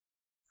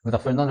Good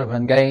afternoon,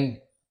 Reverend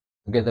Guy,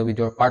 together with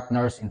your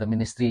partners in the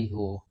ministry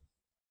who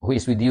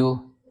is with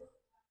you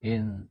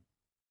in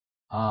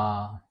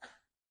who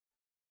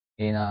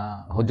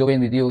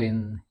join with you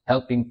in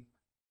helping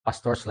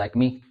pastors like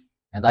me.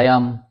 And I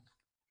am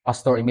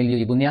Pastor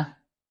Emilio Ebonia,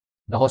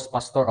 the host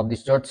pastor of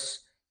this church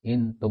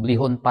in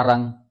Toblihon,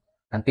 Parang,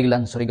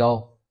 Cantilan,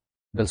 Surigao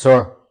del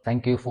Sur.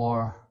 Thank you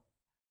for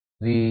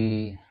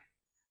the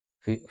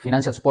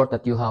financial support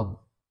that you have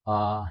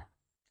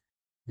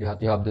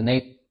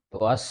donated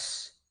to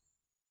us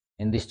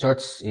in this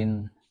church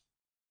in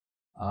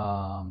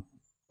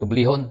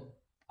Toblihon,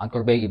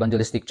 Anchor Bay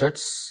Evangelistic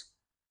Church,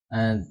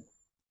 and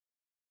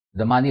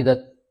the money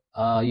that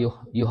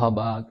you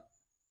have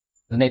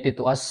donated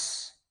to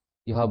us,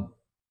 you have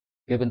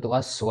given to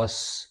us,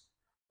 was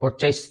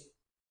purchased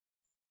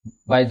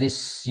by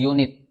this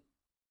unit,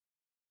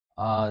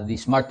 the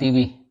Smart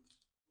TV,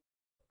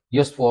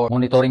 used for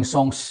monitoring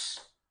songs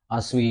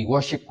as we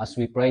worship, as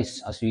we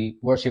praise, as we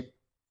worship,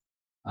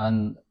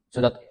 and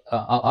so that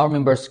our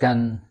members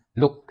can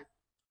look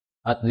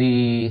at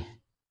the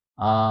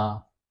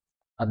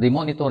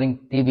monitoring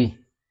TV,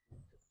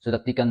 so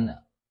that they can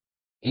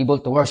able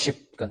to worship,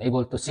 can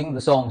able to sing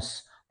the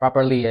songs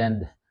properly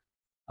and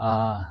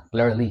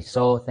clearly.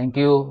 So thank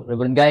you,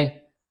 Reverend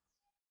Guy,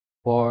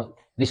 for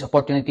this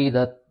opportunity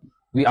that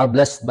we are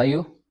blessed by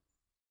you.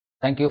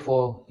 Thank you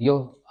for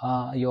your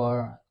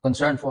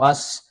concern for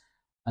us,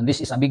 and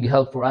this is a big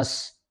help for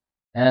us.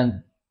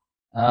 And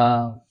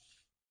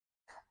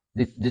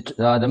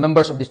the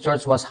members of this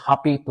church was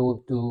happy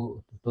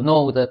to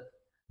know that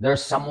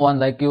there's someone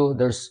like you,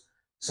 there's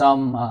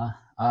some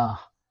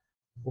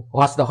who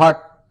has the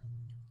heart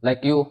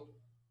like you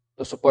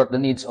to support the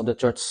needs of the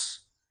church.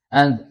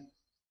 And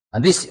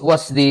this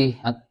is the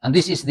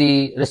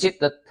receipt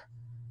that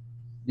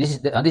this is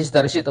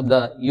the receipt of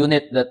the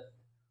unit that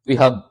we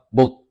have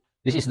bought.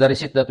 This is the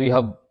receipt that we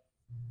have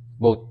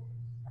bought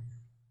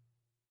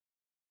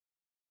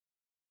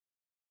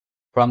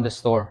from the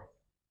store.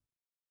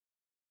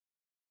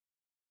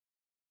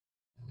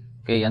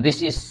 Okay, and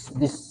this is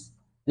the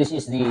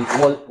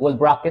wall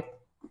bracket.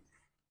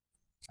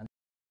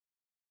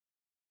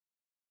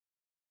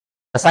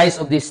 The size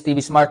of this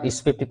TV Smart is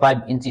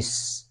 55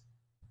 inches.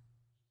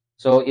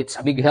 So it's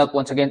a big help.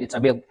 Once again, it's a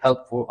big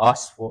help for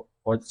us, for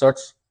the church.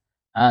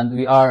 And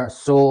we are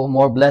so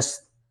more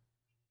blessed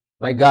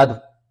by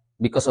God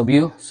because of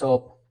you.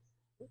 So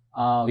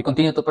we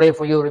continue to pray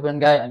for you,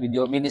 Reverend Guy, and with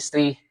your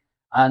ministry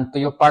and to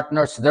your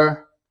partners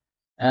there.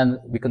 And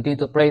we continue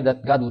to pray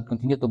that God would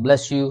continue to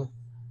bless you.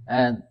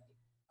 And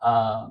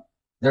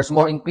there's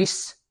more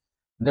increase.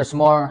 There's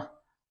more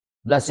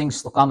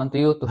blessings to come unto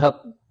you to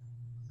help,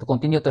 to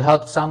continue to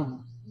help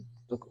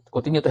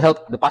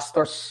the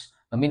pastors,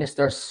 the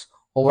ministers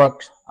who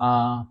work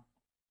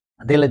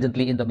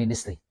diligently in the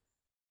ministry.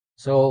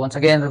 So once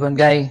again, Reverend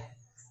Guy,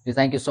 we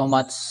thank you so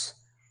much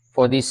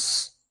for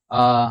this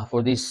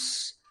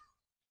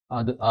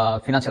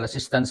financial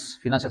assistance,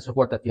 financial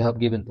support that you have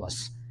given to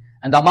us.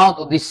 And the amount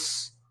of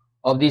this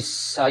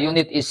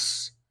unit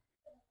is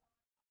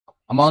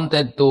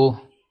amounted to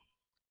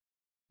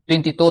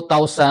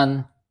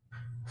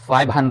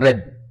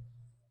 22,500.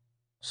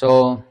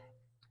 So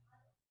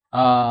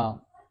the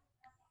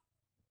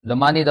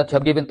money that you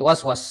have given to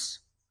us was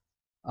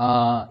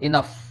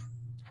enough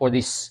for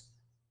this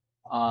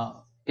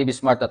TV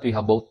Smart that we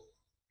have bought.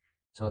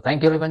 So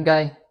thank you, Reverend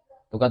Guy.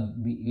 To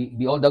God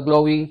be all the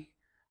glory.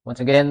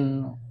 Once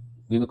again,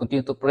 we will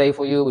continue to pray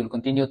for you. We will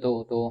continue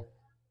to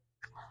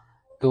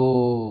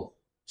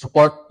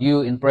support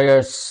you in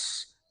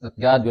prayers, that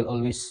God will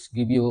always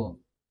give you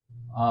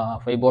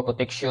favor,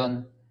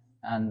 protection,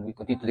 and we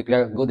continue to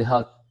declare good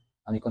health,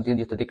 and we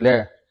continue to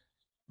declare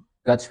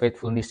God's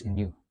faithfulness in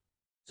you.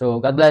 So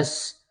God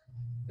bless,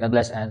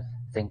 and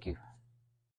thank you.